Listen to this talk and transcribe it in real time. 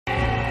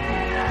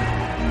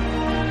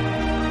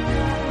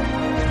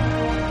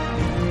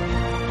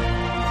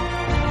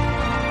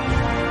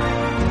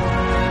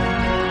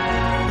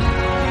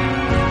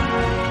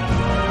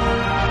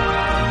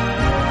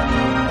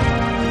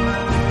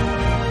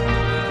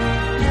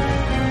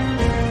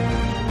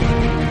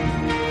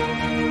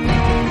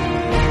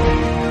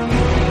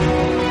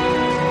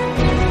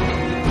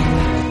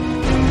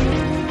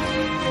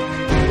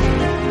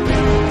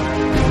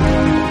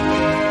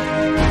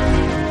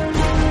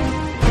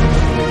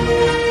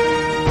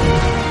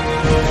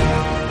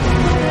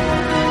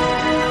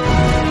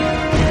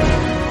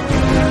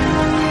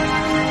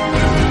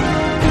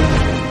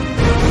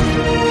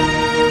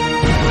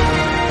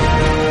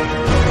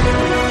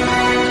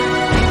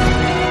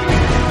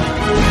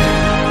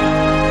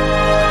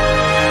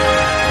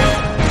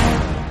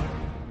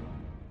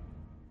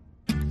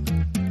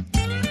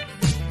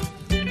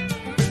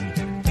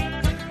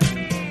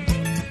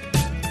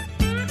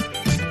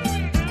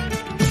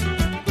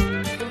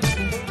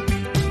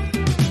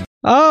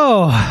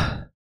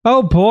Oh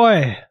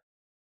boy.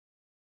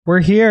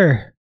 We're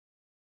here.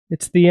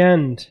 It's the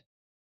end.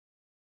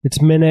 It's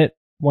minute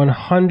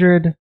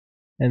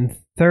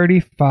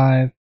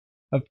 135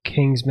 of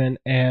Kingsman,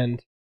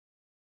 and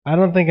I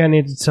don't think I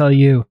need to tell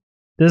you,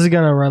 this is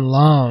going to run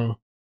long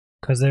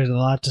because there's a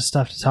lot of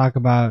stuff to talk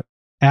about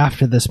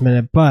after this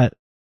minute, but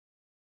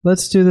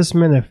let's do this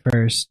minute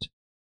first.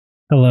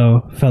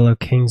 Hello, fellow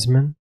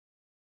Kingsmen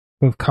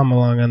who have come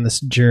along on this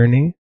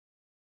journey.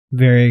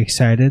 Very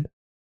excited.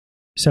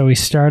 So we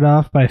start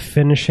off by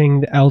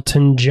finishing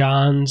Elton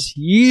John's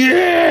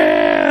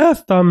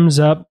thumbs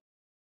up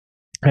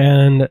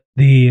and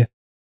the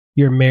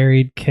You're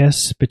Married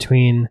kiss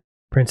between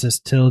Princess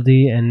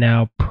Tildy and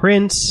now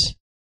Prince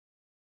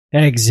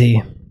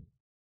Eggsy.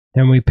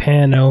 Then we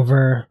pan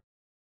over,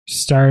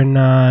 starting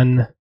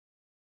on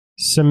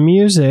some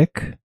music,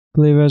 I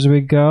believe, as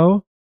we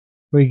go.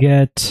 We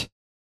get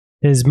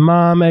his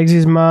mom,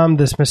 Eggsy's mom,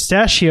 this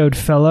mustachioed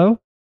fellow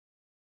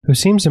who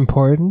seems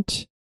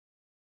important.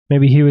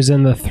 Maybe he was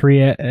in the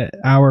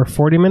 3-hour,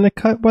 40-minute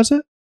cut, was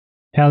it?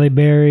 Halle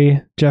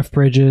Berry, Jeff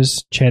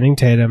Bridges, Channing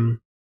Tatum,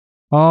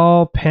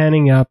 all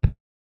panning up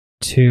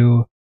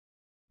to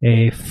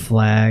a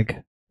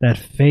flag that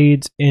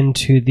fades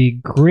into the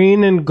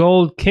green and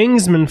gold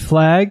Kingsman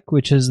flag,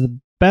 which is the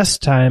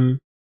best time,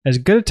 as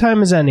good a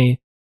time as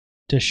any,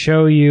 to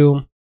show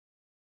you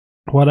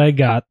what I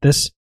got.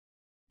 This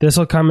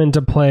will come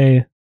into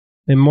play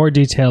in more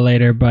detail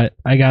later, but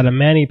I got a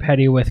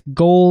mani-pedi with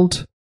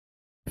gold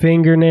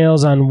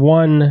fingernails on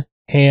one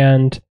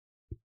hand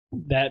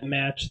that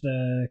match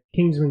the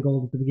Kingsman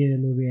gold at the beginning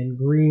of the movie, and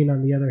green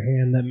on the other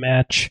hand that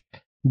match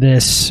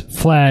this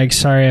flag.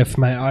 Sorry if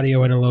my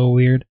audio went a little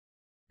weird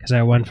because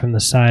I went from the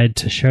side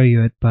to show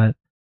you it, but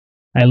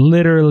I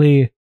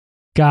literally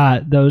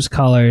got those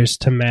colors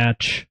to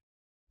match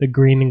the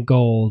green and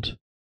gold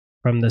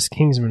from this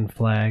Kingsman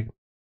flag.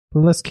 But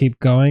let's keep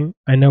going.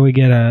 I know we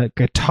get a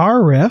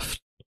guitar riff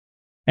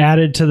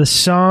added to the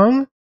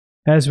song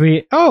as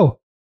we... Oh!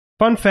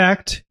 Fun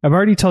fact, I've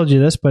already told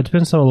you this, but it's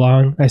been so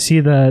long. I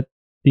see that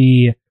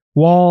the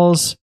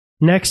walls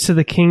next to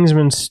the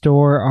Kingsman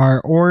store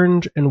are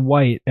orange and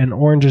white, and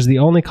orange is the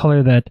only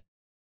color that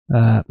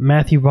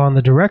Matthew Vaughn,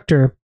 the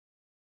director,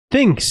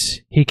 thinks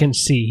he can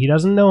see. He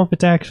doesn't know if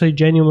it's actually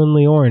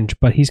genuinely orange,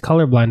 but he's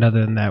colorblind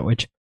other than that,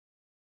 which,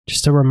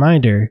 just a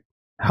reminder,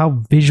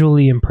 how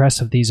visually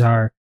impressive these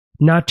are,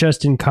 not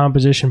just in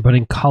composition, but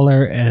in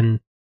color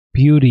and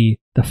beauty.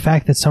 The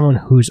fact that someone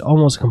who's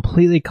almost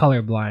completely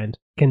colorblind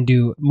can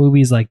do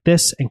movies like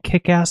this and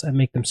Kick-Ass and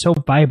make them so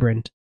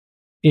vibrant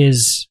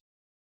is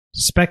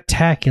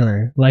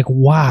spectacular. Like,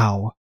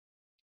 wow.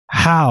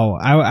 How?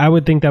 I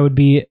would think that would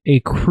be a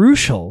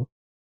crucial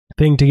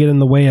thing to get in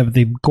the way of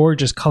the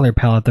gorgeous color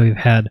palette that we've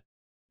had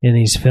in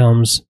these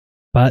films,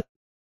 but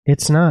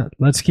it's not.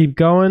 Let's keep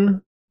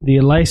going. The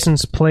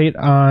license plate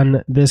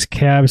on this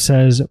cab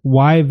says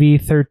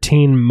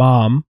YV13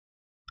 Mom.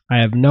 I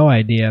have no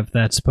idea if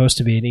that's supposed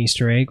to be an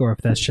Easter egg or if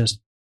that's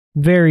just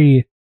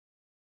very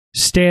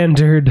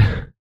standard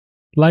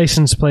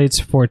license plates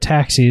for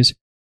taxis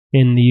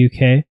in the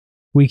UK.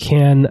 We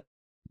can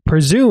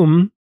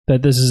presume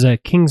that this is a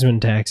Kingsman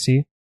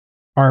taxi,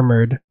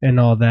 armored and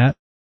all that,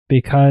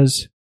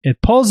 because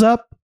it pulls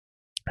up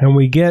and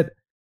we get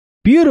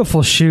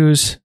beautiful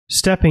shoes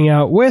stepping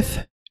out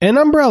with an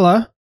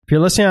umbrella. If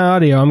you're listening on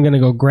audio, I'm going to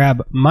go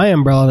grab my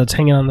umbrella that's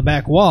hanging on the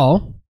back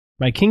wall,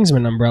 my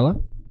Kingsman umbrella.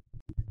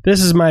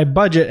 This is my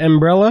budget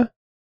umbrella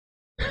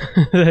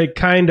that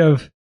kind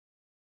of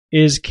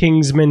is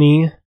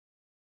Kingsman-y,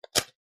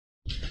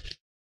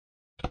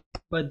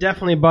 but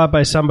definitely bought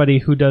by somebody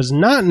who does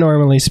not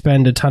normally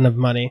spend a ton of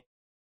money,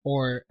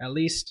 or at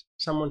least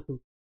someone who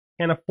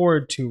can't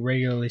afford to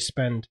regularly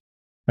spend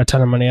a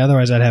ton of money.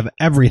 Otherwise, I'd have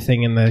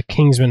everything in the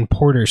Kingsman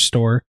Porter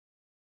store,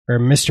 or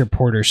Mr.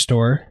 Porter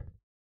store.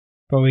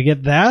 But we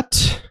get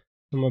that.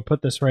 I'm going to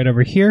put this right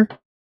over here.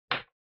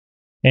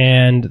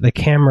 And the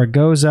camera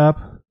goes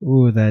up.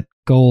 Ooh, that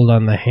gold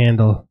on the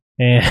handle.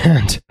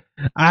 And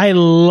I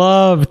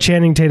love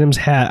Channing Tatum's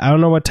hat. I don't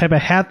know what type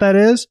of hat that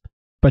is,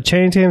 but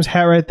Channing Tatum's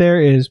hat right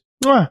there is...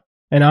 Mwah!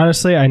 And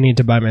honestly, I need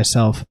to buy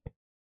myself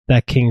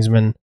that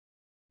Kingsman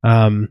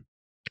flag.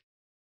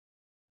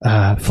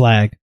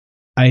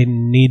 I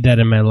need that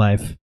in my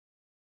life.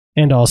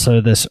 And also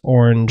this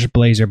orange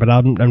blazer, but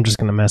I'm just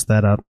going to mess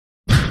that up,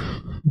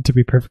 to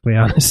be perfectly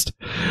honest.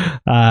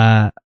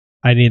 I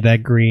need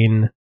that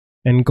green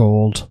and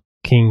gold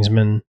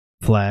Kingsman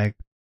flag.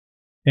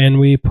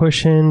 And we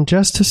push in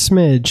just a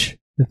smidge,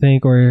 I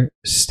think, or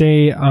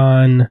stay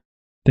on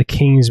the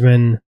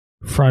Kingsman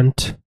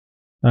front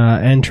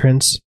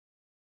entrance,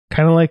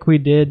 kind of like we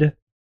did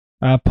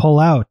pull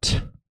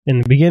out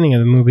in the beginning of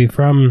the movie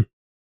from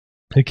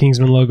the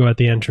Kingsman logo at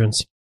the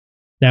entrance.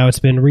 Now it's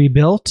been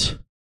rebuilt,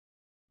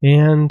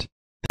 and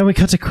then we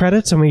cut to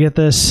credits and we get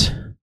this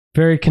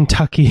very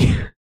Kentucky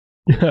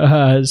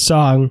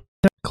song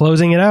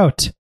closing it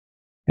out.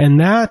 And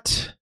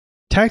that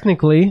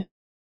technically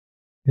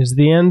is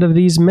the end of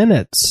these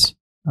minutes.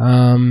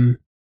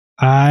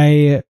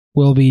 I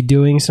will be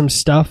doing some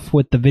stuff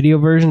with the video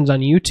versions on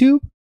YouTube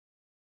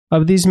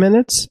of these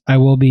minutes. I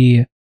will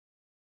be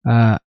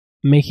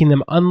making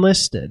them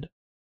unlisted.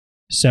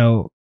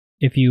 So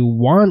if you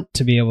want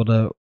to be able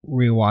to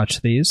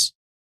rewatch these,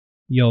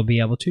 you'll be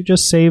able to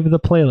just save the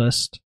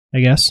playlist, I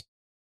guess.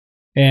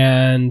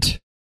 And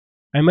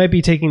I might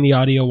be taking the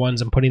audio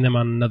ones and putting them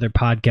on another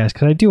podcast,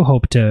 because I do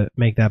hope to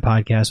make that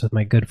podcast with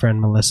my good friend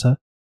Melissa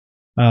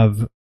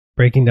of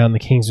breaking down the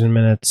Kingsman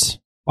minutes,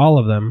 all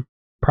of them,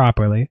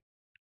 properly.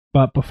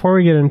 But before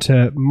we get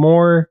into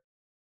more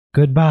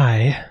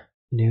goodbye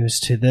news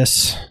to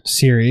this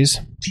series,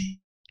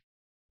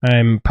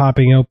 I'm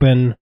popping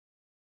open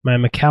my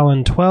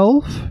Macallan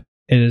 12.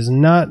 It is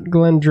not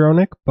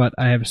Glendronach, but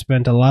I have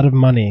spent a lot of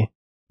money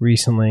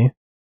recently,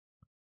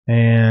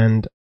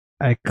 and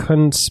I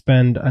couldn't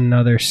spend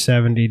another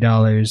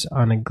 $70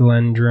 on a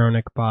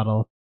Glendronach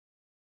bottle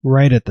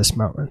right at this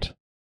moment.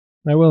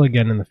 I will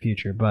again in the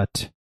future,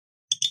 but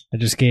I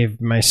just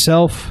gave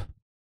myself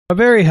a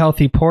very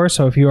healthy pour,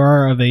 so if you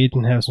are of age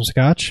and have some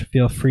scotch,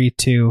 feel free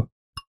to...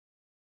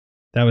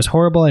 That was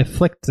horrible. I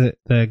flicked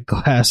the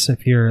glass,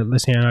 if you're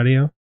listening on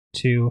audio,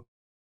 to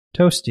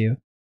toast you.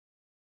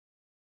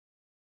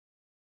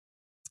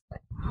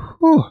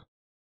 Whew.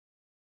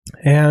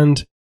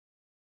 And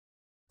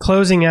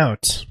closing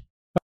out.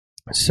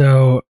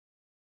 So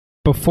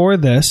before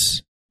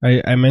this,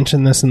 I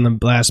mentioned this in the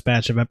last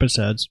batch of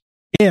episodes.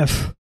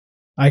 If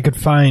I could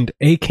find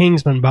a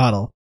Kingsman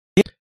bottle,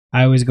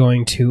 I was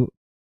going to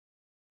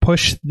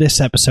push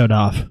this episode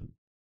off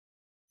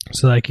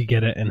so that I could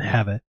get it and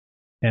have it.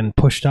 And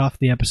pushed off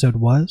the episode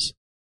was.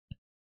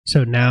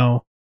 So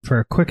now, for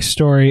a quick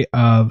story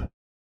of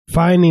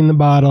finding the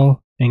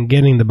bottle and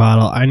getting the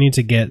bottle, I need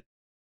to get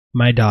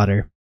my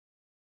daughter.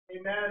 Hey,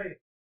 Maddie.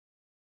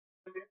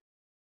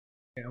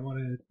 I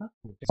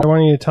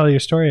want you to tell your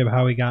story of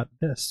how we got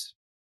this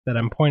that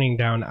I'm pointing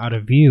down out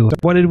of view.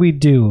 What did we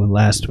do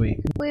last week?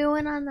 We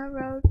went on a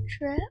road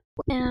trip,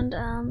 and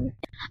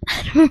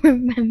I don't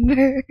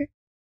remember.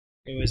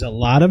 It was a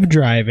lot of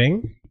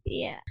driving.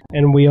 Yeah.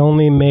 And we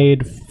only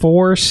made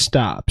 4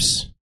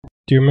 stops.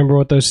 Do you remember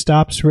what those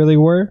stops really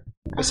were?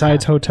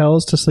 Besides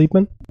hotels to sleep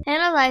in?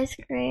 Handel's ice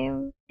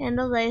cream, and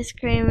Handel's ice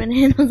cream,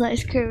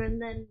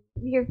 and then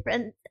your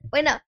friends.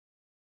 Wait, no.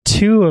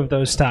 2 of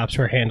those stops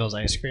were Handel's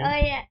ice cream. Oh,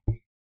 yeah.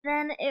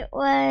 Then it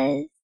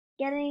was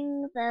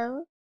getting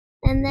those,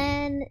 and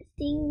then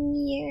seeing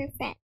your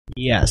friends.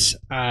 Yes,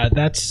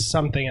 that's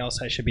something else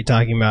I should be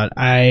talking about.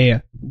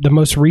 The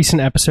most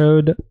recent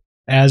episode,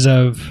 as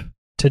of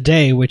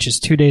today, which is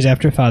 2 days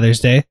after Father's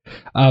Day,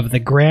 of the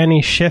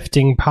Granny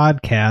Shifting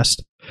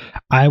podcast,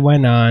 I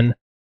went on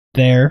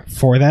there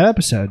for that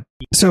episode.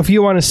 So if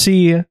you want to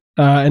see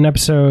an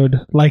episode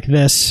like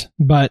this,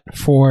 but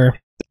for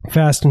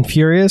Fast and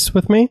Furious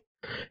with me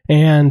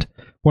and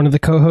one of the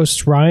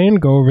co-hosts, Ryan,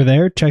 go over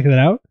there, check it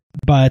out.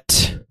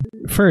 But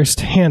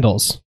first,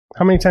 Handel's.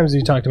 How many times have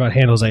you talked about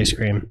Handel's ice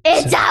cream?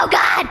 It's so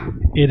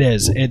good! It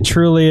is. It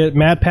truly is.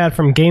 Matt Pat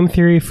from Game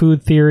Theory,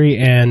 Food Theory,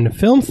 and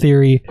Film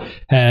Theory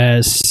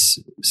has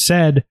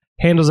said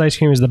Handel's ice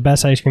cream is the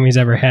best ice cream he's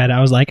ever had. I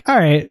was like, all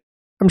right,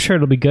 I'm sure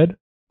it'll be good.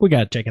 We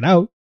got to check it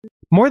out.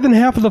 More than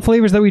half of the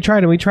flavors that we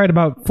tried, and we tried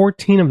about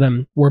 14 of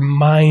them, were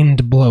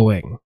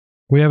mind-blowing.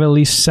 We have at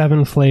least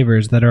 7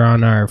 flavors that are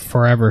on our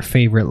forever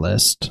favorite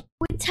list.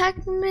 We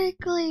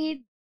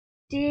technically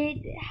did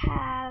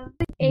have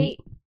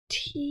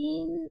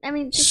 16,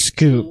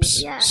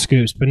 scoops, yeah.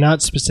 Scoops, but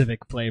not specific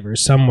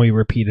flavors. Some we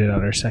repeated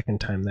on our second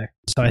time there.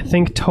 So I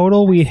think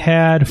total we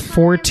had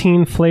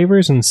 14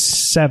 flavors, and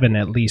 7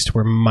 at least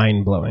were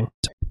mind-blowing.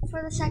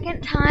 For the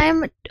second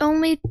time,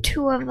 only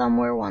 2 of them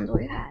were ones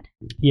we had.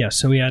 Yeah,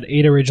 so we had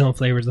 8 original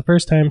flavors the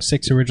first time,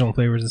 6 original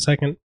flavors the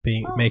second,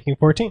 making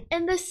 14.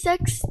 And the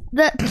 6th,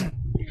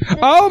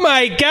 Oh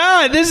my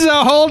god, this is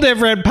a whole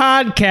different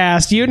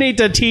podcast. You need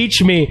to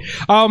teach me.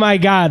 Oh my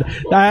god,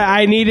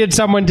 I needed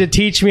someone to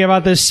teach me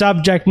about this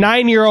subject.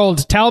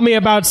 9-year-old, tell me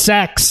about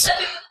sex.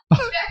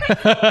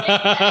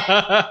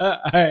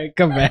 Alright,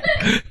 come back.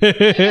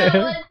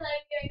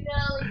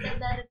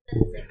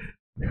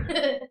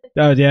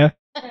 Oh yeah?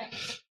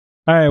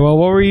 Alright, well,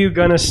 what were you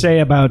gonna say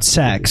about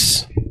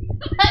sex?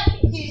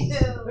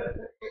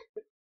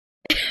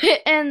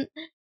 And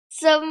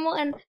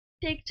someone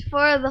picked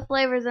 4 of the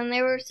flavors, and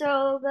they were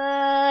so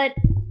good.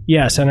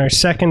 Yes, and our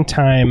second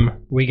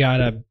time, we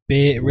got a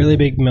really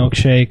big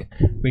milkshake.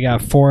 We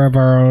got 4 of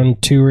our own,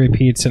 2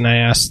 repeats, and I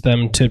asked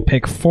them to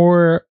pick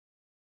 4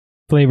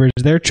 flavors,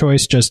 their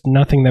choice, just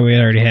nothing that we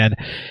had already had.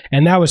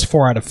 And that was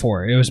 4 out of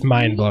 4. It was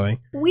mind-blowing.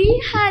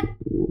 We had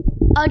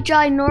a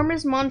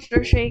ginormous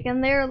monster shake,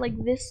 and they're like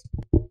this.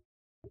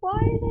 Why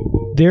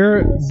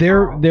are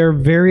They're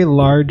very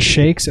large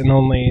shakes and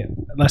only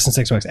less than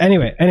 $6.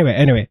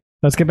 Anyway.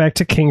 Let's get back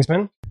to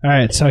Kingsman. All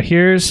right, so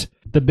here's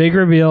the big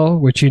reveal,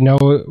 which you know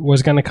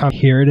was going to come.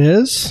 Here it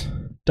is.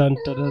 Dun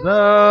da da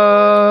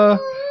da.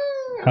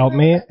 Help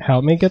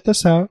me get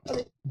this out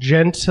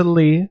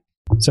gently.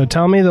 So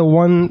tell me the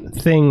one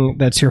thing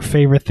that's your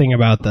favorite thing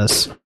about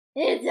this.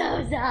 It's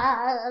so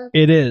sad.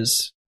 It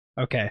is.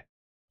 Okay.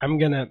 I'm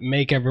going to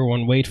make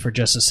everyone wait for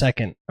just a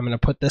second. I'm going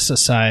to put this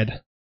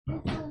aside.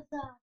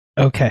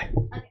 Okay.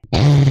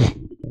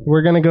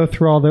 We're going to go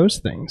through all those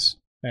things.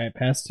 All right,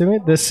 pass to me.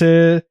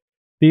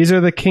 These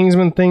are the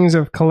Kingsman things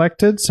I've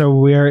collected. So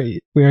we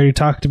already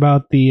talked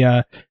about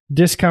the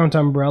discount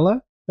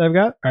umbrella that I've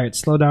got. All right,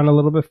 slow down a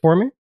little bit for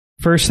me.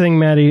 First thing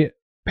Maddie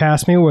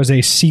passed me was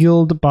a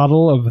sealed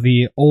bottle of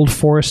the Old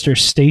Forester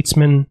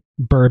Statesman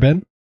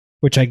bourbon,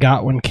 which I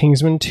got when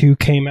Kingsman 2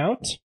 came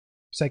out.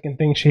 Second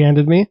thing she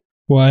handed me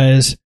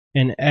was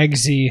an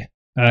Eggsy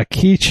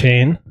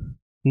keychain,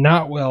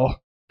 not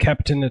well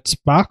kept in its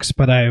box,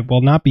 but I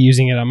will not be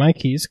using it on my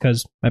keys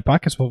because my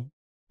pockets will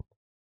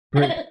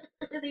break.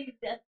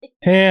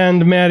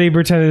 And Maddie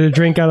pretended to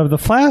drink out of the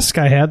flask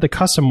I had, the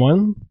custom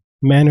one,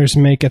 Manners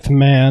Maketh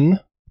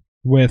Man,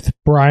 with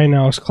Brian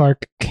Alice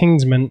Clark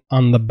Kingsman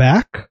on the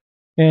back.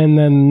 And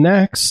then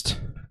next,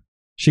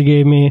 she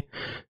gave me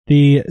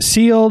the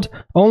sealed,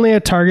 only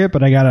at Target,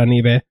 but I got it on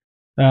eBay,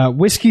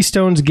 Whiskey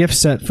Stones gift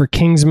set for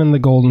Kingsman the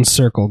Golden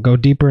Circle. Go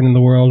deeper into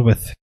the world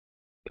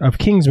of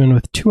Kingsman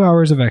with 2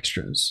 hours of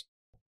extras.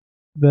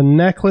 The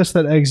necklace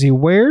that Eggsy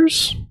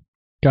wears,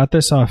 got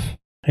this off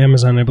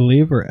Amazon, I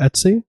believe, or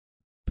Etsy.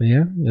 But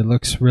yeah, it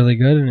looks really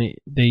good, and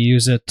they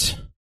use it.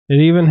 It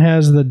even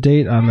has the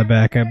date on the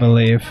back, I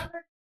believe.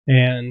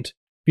 And if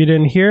you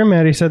didn't hear,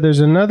 Maddie said there's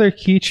another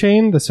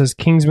keychain that says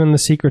Kingsman the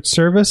Secret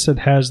Service. It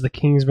has the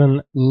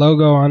Kingsman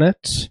logo on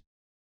it.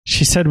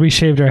 She said we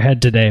shaved our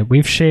head today.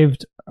 We've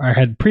shaved our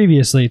head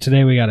previously.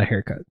 Today we got a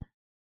haircut.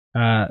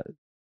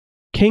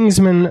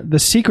 Kingsman the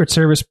Secret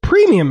Service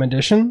Premium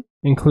Edition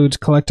includes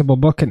collectible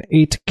book and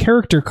 8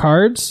 character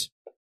cards.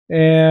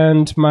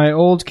 And my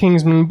old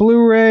Kingsman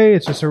Blu-ray,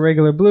 it's just a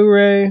regular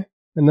Blu-ray.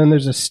 And then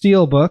there's a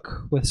steel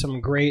book with some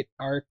great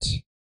art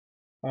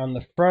on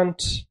the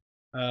front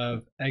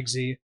of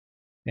Eggsy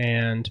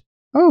and...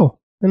 Oh,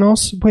 and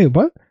also... Wait,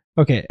 what?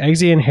 Okay,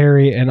 Eggsy and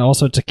Harry, and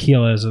also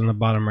Tequila is in the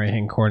bottom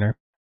right-hand corner.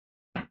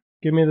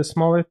 Give me the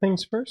smaller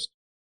things first.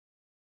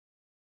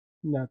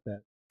 Not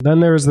that. Then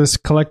there was this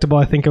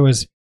collectible, I think it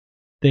was...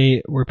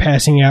 They were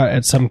passing out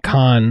at some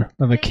con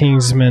of a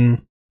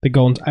Kingsman... The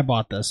Golden... I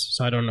bought this,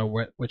 so I don't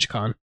know which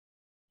con.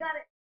 Got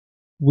it.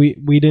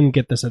 We didn't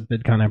get this at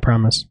VidCon, I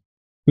promise.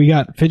 We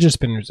got fidget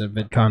spinners at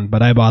VidCon,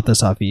 but I bought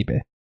this off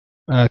eBay.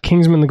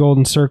 Kingsman the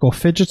Golden Circle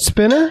fidget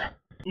spinner.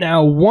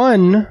 Now,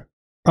 one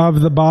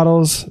of the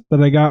bottles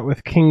that I got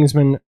with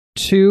Kingsman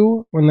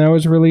 2 when that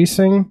was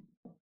releasing,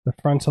 the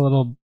front's a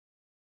little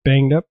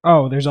banged up.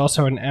 Oh, there's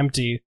also an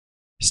empty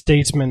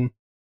Statesman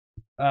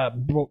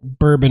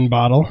bourbon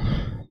bottle.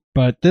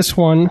 But this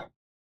one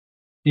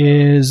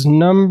is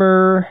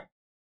number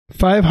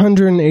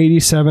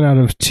 587 out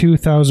of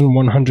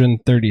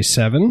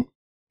 2,137.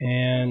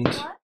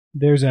 And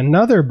there's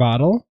another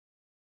bottle,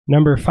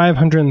 number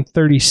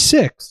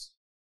 536.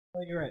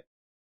 Oh, you're right.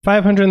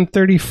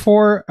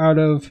 534 out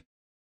of,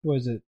 what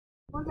is it?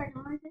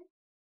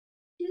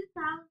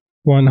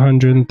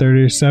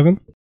 137.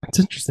 It's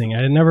interesting.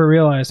 I never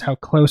realized how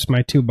close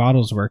my two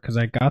bottles were because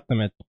I got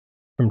them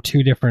from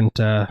two different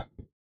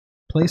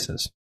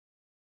places.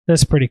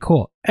 That's pretty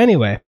cool.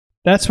 Anyway,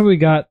 that's what we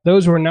got.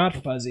 Those were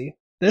not fuzzy.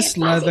 This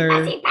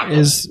leather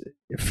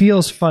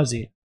feels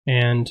fuzzy.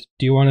 And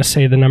do you want to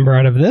say the number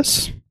out of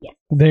this? Yes.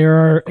 There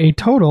are a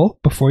total,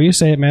 before you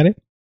say it, Maddie,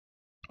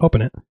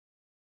 open it,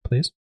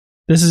 please.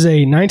 This is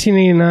a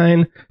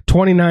 1989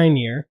 29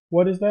 year.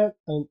 What is that?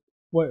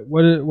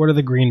 What are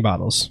the green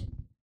bottles?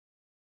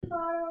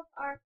 Bottles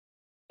are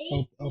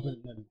 8.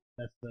 Open them.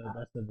 That's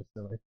the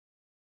distillery.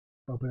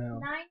 Open it.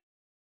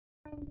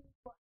 9.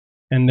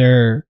 And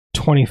they're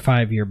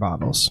 25-year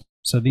bottles.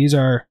 So these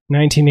are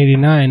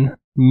 1989,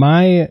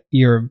 my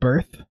year of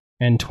birth,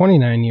 and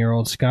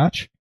 29-year-old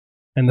Scotch.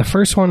 And the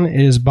first one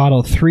is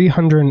bottle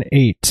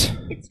 308.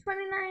 It's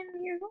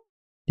 29 years old.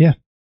 Yeah.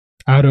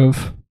 Out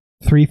of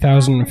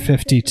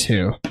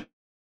 3,052.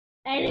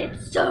 And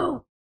it's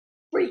so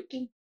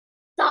freaking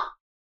soft.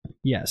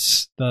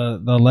 Yes, the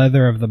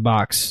leather of the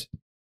box.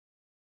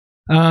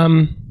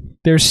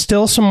 There's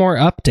still some more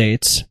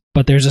updates,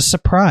 but there's a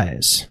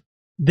surprise.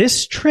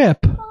 This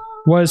trip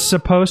was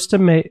supposed to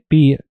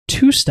be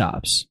 2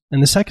 stops,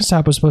 and the second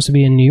stop was supposed to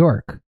be in New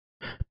York.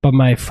 But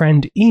my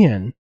friend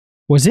Ian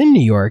was in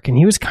New York, and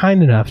he was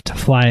kind enough to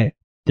fly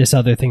this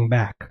other thing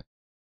back.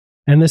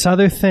 And this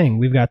other thing,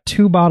 we've got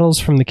 2 bottles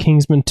from the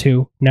Kingsman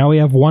 2. Now we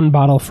have 1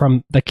 bottle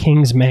from the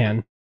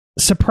Kingsman.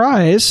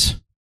 Surprise!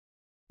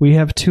 We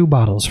have 2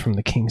 bottles from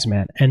the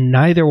Kingsman, and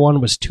neither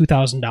one was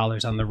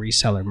 $2,000 on the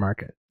reseller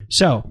market.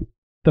 So,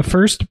 the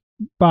first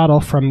bottle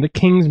from the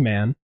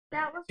Kingsman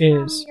That was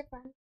is... from your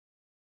friend.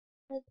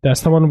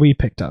 That's the one we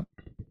picked up.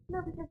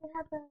 No, because it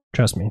had the...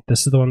 Trust me,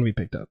 this is the one we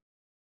picked up.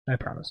 I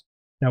promise.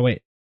 Now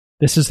wait.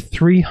 This is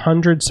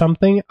 300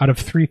 something out of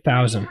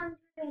 3,000.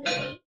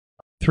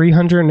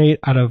 308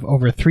 out of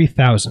over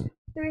 3,000.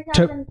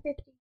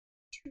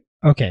 3,052.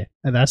 Okay,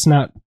 that's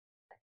not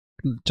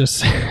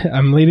just...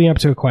 I'm leading up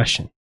to a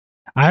question.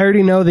 I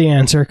already know the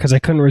answer because I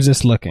couldn't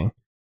resist looking.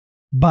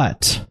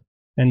 But,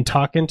 and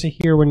talk into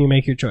here when you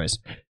make your choice.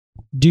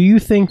 Do you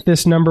think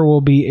this number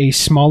will be a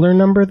smaller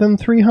number than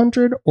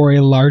 300 or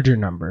a larger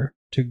number?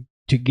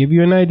 To give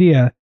you an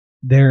idea,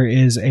 there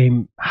is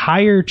a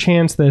higher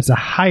chance that it's a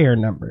higher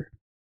number.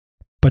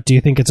 But do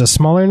you think it's a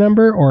smaller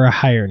number or a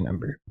higher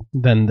number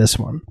than this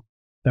one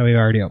that we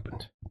already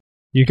opened?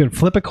 You could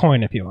flip a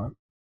coin if you want.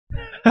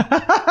 Where's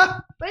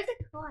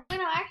the coin? No,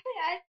 actually,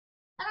 I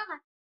don't know.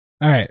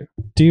 All right.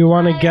 Do you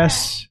want to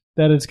guess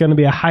that it's going to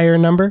be a higher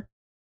number?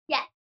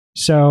 Yeah.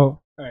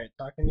 So, all right,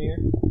 talking to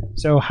you.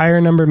 So,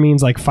 higher number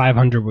means like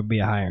 500 would be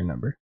a higher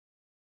number.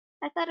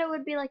 I thought it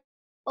would be like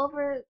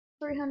over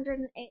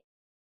 308.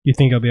 You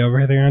think it'll be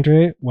over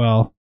 308?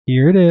 Well,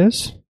 here it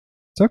is.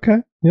 It's okay.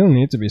 You don't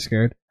need to be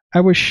scared.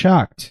 I was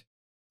shocked.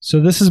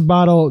 So, this is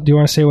bottle. Do you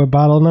want to say what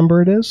bottle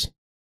number it is?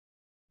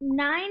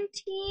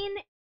 19.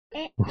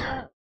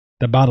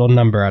 The bottle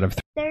number out of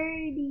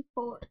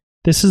 34.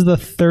 This is the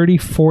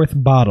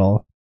 34th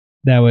bottle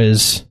that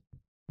was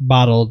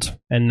bottled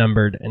and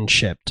numbered and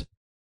shipped.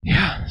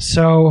 Yeah,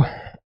 so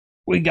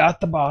we got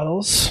the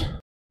bottles.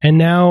 And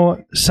now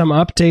some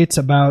updates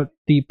about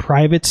the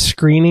private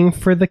screening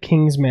for The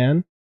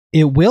Kingsman.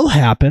 It will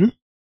happen.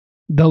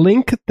 The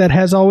link that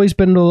has always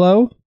been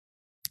below,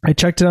 I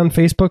checked it on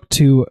Facebook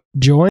to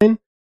join.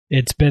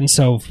 It's been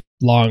so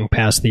long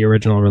past the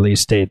original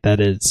release date that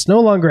it's no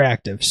longer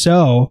active.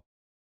 So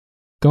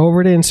go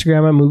over to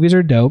Instagram at Movies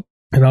Are Dope,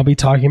 and I'll be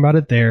talking about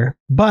it there.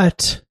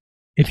 But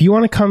if you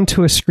want to come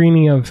to a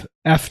screening of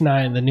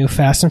F9, the new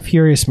Fast and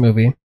Furious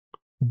movie,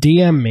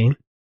 DM me.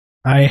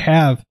 I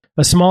have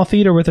a small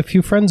theater with a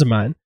few friends of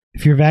mine.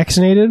 If you're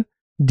vaccinated,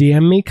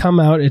 DM me, come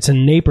out. It's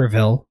in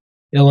Naperville,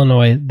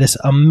 Illinois, this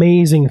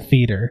amazing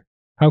theater.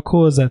 How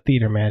cool is that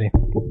theater, Maddie?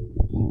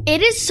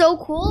 It is so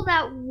cool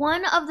that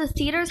one of the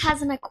theaters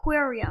has an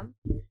aquarium.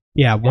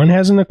 Yeah, one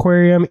has an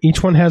aquarium.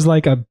 Each one has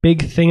like a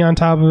big thing on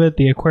top of it.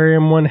 The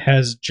aquarium one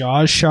has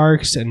Jaws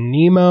sharks and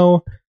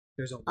Nemo.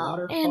 There's a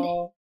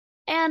waterfall.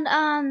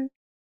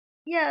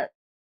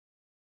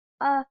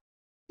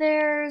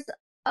 There's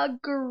a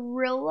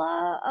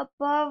gorilla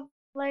above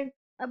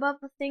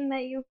the thing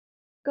that you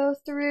go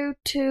through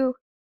to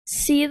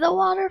see the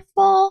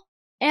waterfall.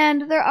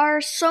 And there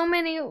are so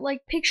many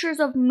pictures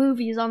of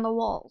movies on the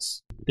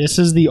walls. This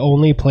is the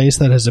only place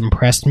that has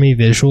impressed me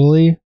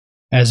visually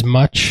as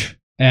much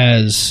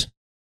as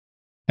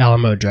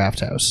Alamo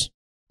Drafthouse,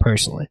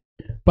 personally.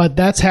 But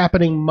that's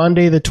happening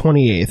Monday the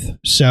 28th.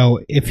 So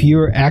if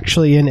you're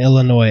actually in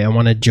Illinois and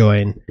want to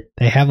join,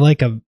 they have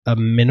like a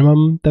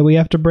minimum that we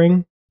have to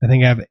bring. I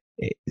think I have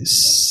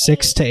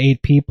 6 to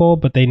 8 people,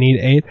 but they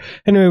need 8.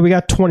 Anyway, we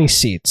got 20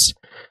 seats.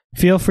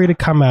 Feel free to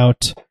come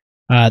out.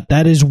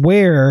 That is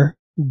where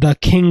the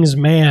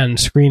Kingsman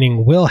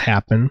screening will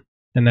happen,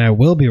 and I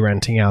will be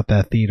renting out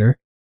that theater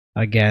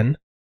again.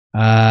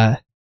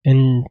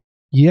 And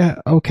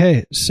yeah,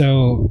 okay,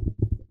 so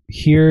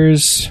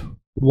here's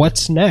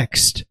what's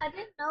next. I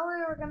didn't know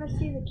we were going to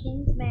see the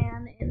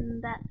Kingsman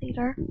in that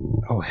theater.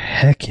 Oh,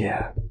 heck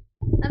yeah.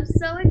 I'm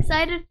so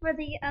excited for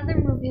the other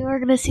movie we're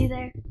going to see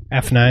there.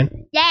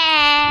 F9?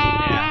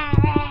 Yeah!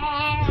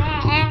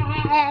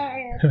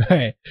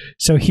 Alright,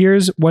 so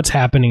here's what's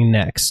happening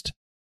next.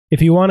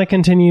 If you want to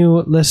continue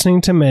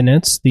listening to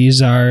Minutes, these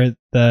are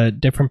the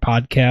different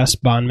podcasts.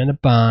 Bond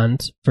Minute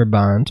Bond for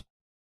Bond.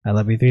 I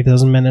Love You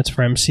 3000 Minutes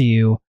for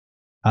MCU.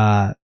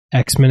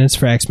 X Minutes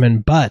for X-Men.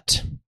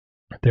 But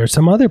there's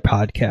some other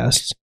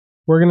podcasts.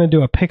 We're going to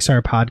do a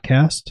Pixar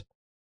podcast.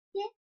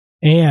 Yeah.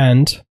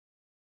 And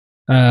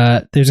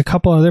there's a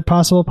couple other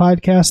possible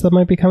podcasts that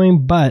might be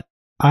coming. But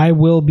I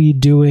will be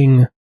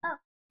doing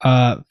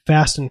a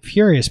Fast and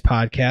Furious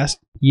podcast.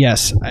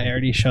 Yes, I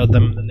already showed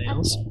them the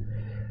nails.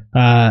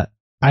 I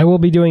will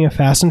be doing a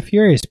Fast and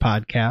Furious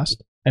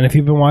podcast, and if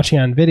you've been watching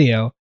on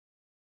video,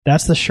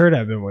 that's the shirt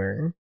I've been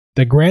wearing.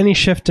 The Granny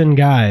Shifton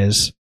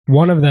guys,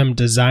 one of them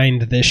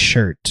designed this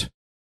shirt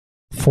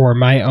for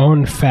my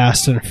own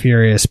Fast and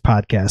Furious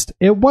podcast.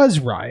 It was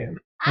Ryan.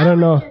 I don't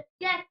know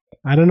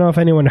if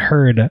anyone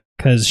heard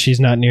because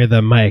she's not near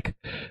the mic,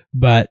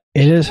 but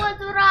it was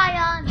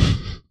Ryan.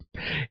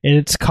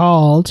 It's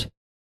called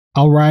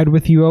I'll Ride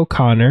With You,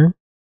 O'Connor.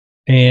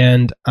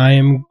 And I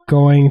am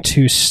going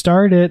to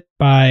start it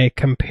by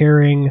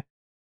comparing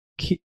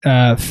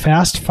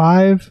Fast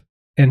 5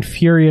 and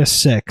Furious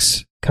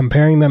 6,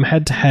 comparing them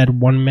head to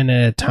head 1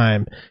 minute at a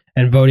time,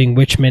 and voting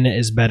which minute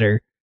is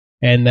better,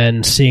 and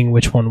then seeing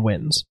which one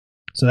wins.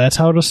 So that's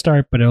how it'll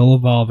start, but it'll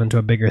evolve into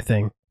a bigger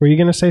thing. Were you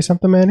going to say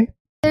something, Manny?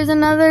 There's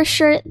another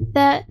shirt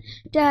that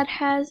Dad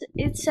has.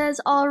 It says,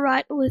 "All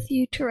right with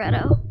you,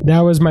 Toretto."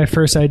 That was my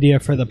first idea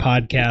for the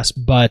podcast,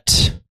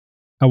 but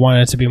I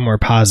wanted it to be more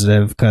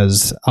positive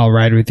because I'll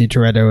Ride With You,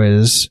 Toretto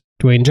is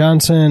Dwayne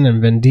Johnson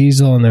and Vin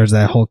Diesel, and there's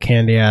that whole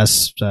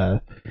candy-ass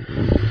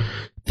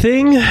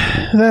thing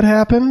that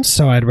happened.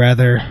 So I'd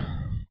rather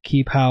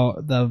keep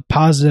the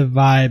positive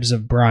vibes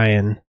of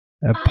Brian,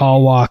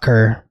 Paul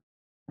Walker.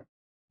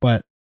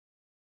 But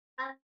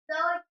I'm so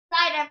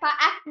excited for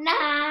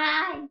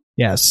F9.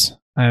 Yes,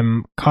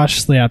 I'm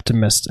cautiously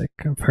optimistic.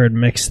 I've heard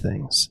mixed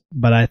things,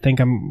 but I think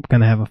I'm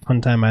going to have a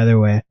fun time either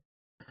way.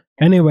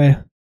 Anyway,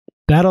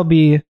 that'll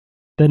be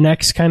the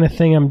next kind of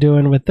thing I'm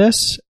doing with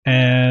this.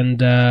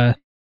 And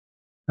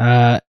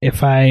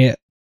if I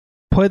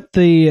put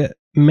the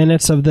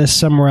minutes of this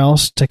somewhere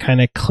else to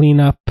kind of clean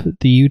up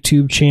the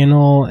YouTube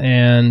channel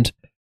and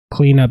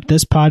clean up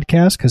this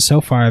podcast, because so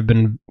far I've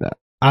been,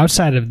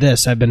 outside of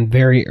this, I've been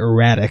very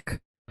erratic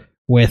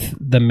with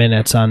the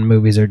minutes on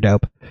Movies Are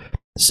Dope.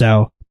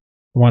 So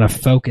I want to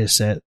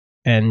focus it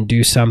and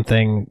do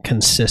something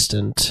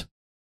consistent.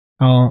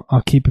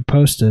 I'll keep it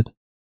posted.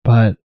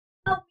 But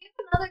Oh, we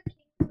have another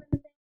Kingsman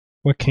thing.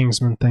 what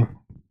Kingsman thing?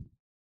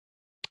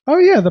 Oh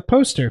yeah, the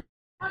poster.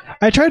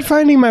 I tried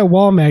finding my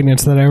wall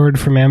magnets that I ordered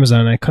from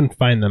Amazon. I couldn't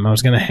find them. I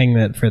was going to hang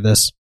that for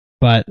this.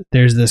 But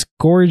there's this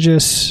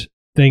gorgeous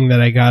thing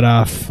that I got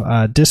off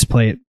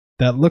Displate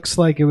that looks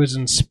like it was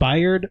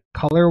inspired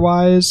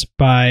color-wise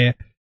by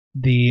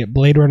the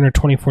Blade Runner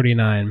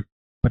 2049.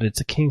 But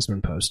it's a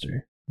Kingsman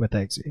poster with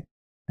Eggsy.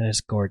 And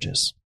it's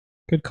gorgeous.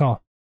 Good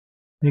call.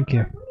 Thank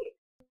you.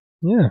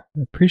 Yeah,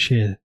 I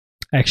appreciate it.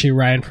 Actually,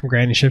 Ryan from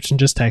Granny Shifton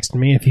just texted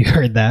me if you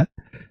heard that.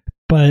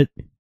 But,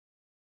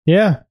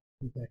 yeah.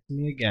 Back to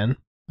me again.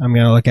 I'm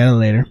going to look at it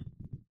later.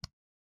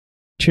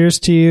 Cheers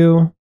to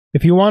you.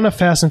 If you want a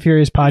Fast and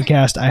Furious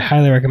podcast, I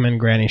highly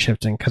recommend Granny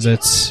Shifting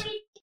because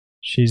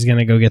she's going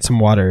to go get some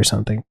water or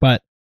something.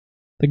 But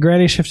the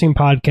Granny Shifting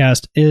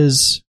podcast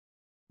is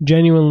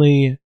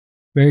genuinely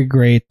very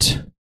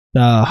great.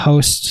 The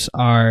hosts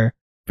are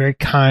very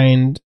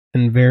kind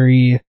and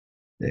it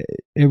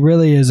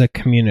really is a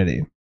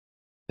community.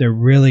 They're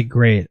really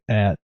great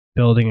at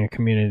building a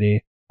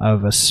community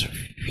of a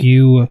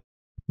few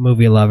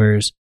movie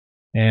lovers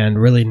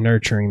and really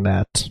nurturing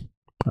that.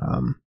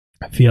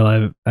 I feel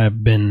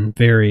I've been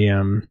very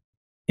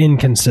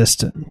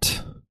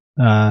inconsistent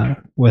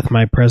with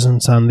my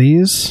presence on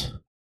these.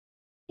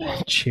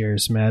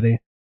 Cheers, Maddie.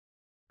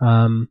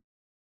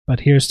 But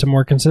here's to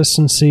more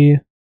consistency,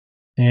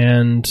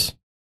 and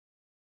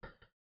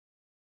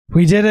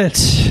we did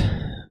it.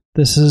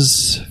 This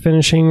is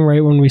finishing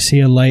right when we see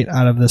a light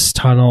out of this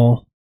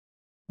tunnel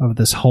of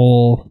this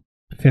whole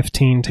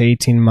 15 to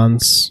 18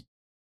 months.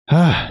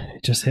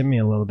 It just hit me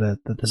a little bit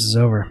that this is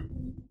over.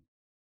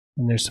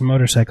 And there's some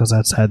motorcycles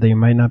outside that you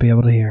might not be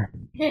able to hear.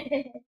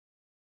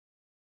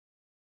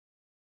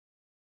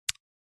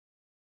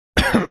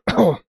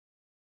 Oh,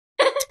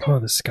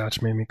 the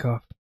scotch made me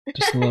cough.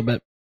 Just a little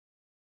bit.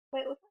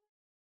 Wait, what's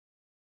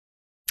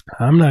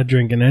I'm not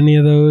drinking any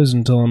of those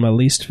until I'm at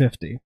least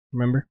 50.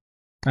 Remember?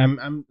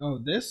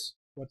 This?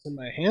 What's in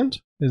my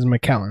hand? Is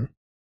Macallan.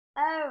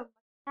 Oh,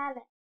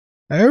 Macallan.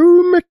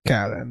 Oh,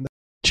 Macallan.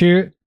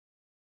 Cheers.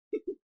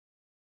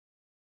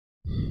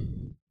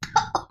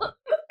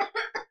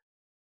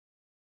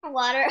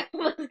 Water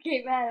almost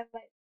came out of my...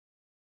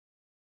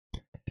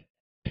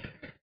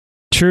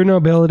 True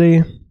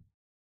nobility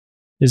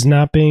is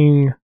not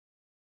being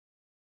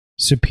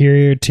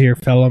superior to your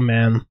fellow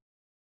man,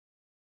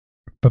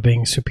 but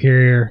being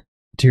superior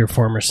to your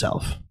former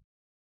self.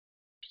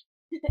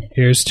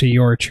 Here's to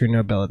your true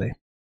nobility.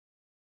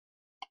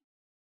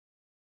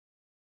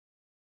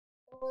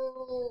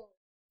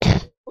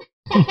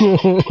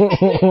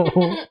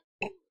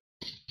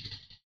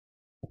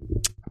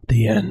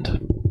 The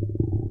end.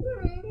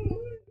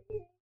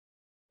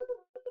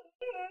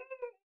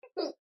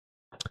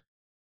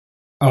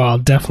 Oh, I'll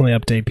definitely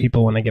update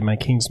people when I get my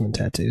Kingsman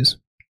tattoos.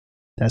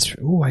 That's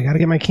true. Ooh, I gotta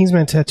get my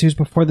Kingsman tattoos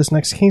before this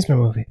next Kingsman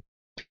movie.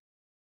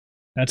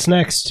 That's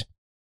next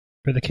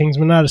for the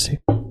Kingsman Odyssey.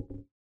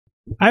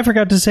 I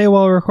forgot to say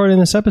while recording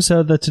this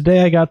episode that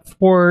today I got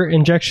 4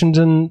 injections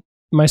in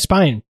my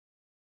spine.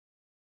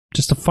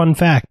 Just a fun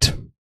fact.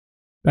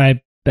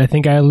 I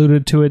think I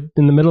alluded to it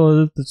in the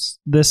middle of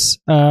this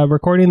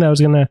recording that I was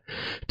going to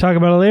talk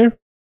about it later,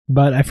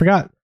 but I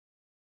forgot.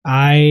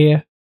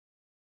 I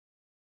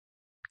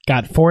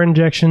got 4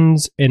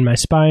 injections in my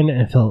spine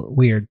and it felt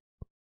weird.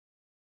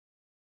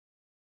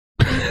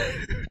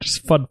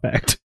 Just fun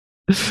fact.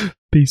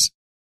 Peace.